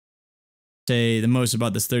say the most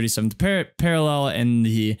about this 37th parallel and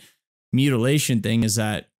the mutilation thing is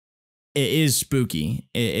that it is spooky.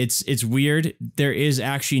 It's weird. There is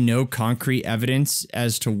actually no concrete evidence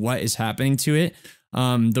as to what is happening to it.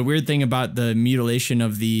 The weird thing about the mutilation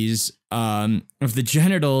of these, of the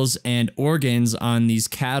genitals and organs on these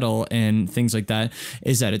cattle and things like that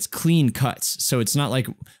is that it's clean cuts. So it's not like,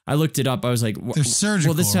 I looked it up. I was like, they're surgical,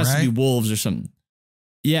 well, this has right? to be wolves or something.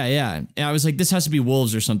 Yeah. And I was like, this has to be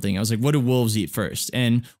wolves or something. I was like, what do wolves eat first?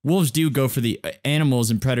 And wolves do go for the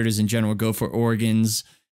animals, and predators in general go for organs,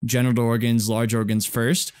 genital organs, large organs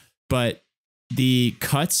first. But the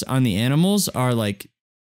cuts on the animals are like,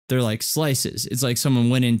 they're like slices. It's like someone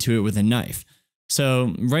went into it with a knife.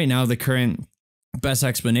 So right now, the current best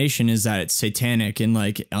explanation is that it's satanic, and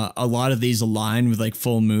like a lot of these align with like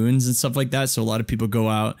full moons and stuff like that. So a lot of people go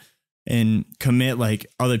out and commit like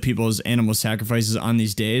other people's animal sacrifices on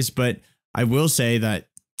these days. But I will say that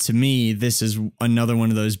to me, this is another one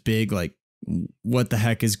of those big, like, what the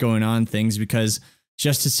heck is going on things, because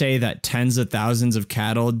just to say that tens of thousands of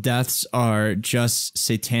cattle deaths are just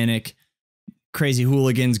satanic, crazy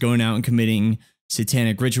hooligans going out and committing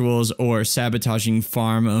satanic rituals or sabotaging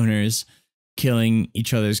farm owners, killing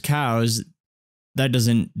each other's cows, that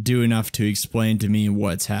doesn't do enough to explain to me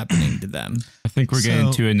what's happening to them. I think we're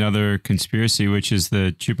getting to another conspiracy, which is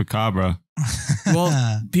the chupacabra.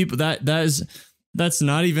 Well, people, that's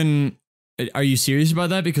not even. Are you serious about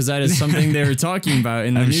that? Because that is something they were talking about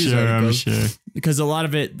in the news articles. I'm sure. Because a lot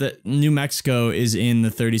of it, that New Mexico is in the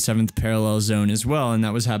 37th parallel zone as well, and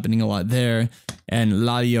that was happening a lot there. And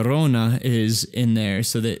La Llorona is in there,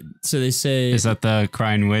 so they say, is that the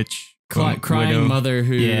crying witch, crying widow? Mother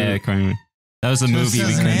who? Yeah, crying witch. That was a movie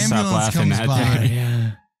we couldn't stop laughing at.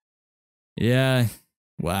 There. Yeah.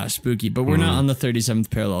 Wow, spooky. But we're not on the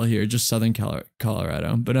 37th parallel here, just Southern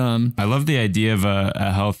Colorado. But I love the idea of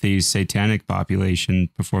a healthy satanic population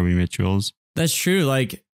performing rituals. That's true.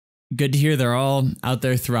 Like, good to hear they're all out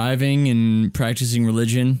there thriving and practicing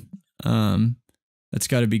religion. That's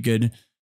got to be good.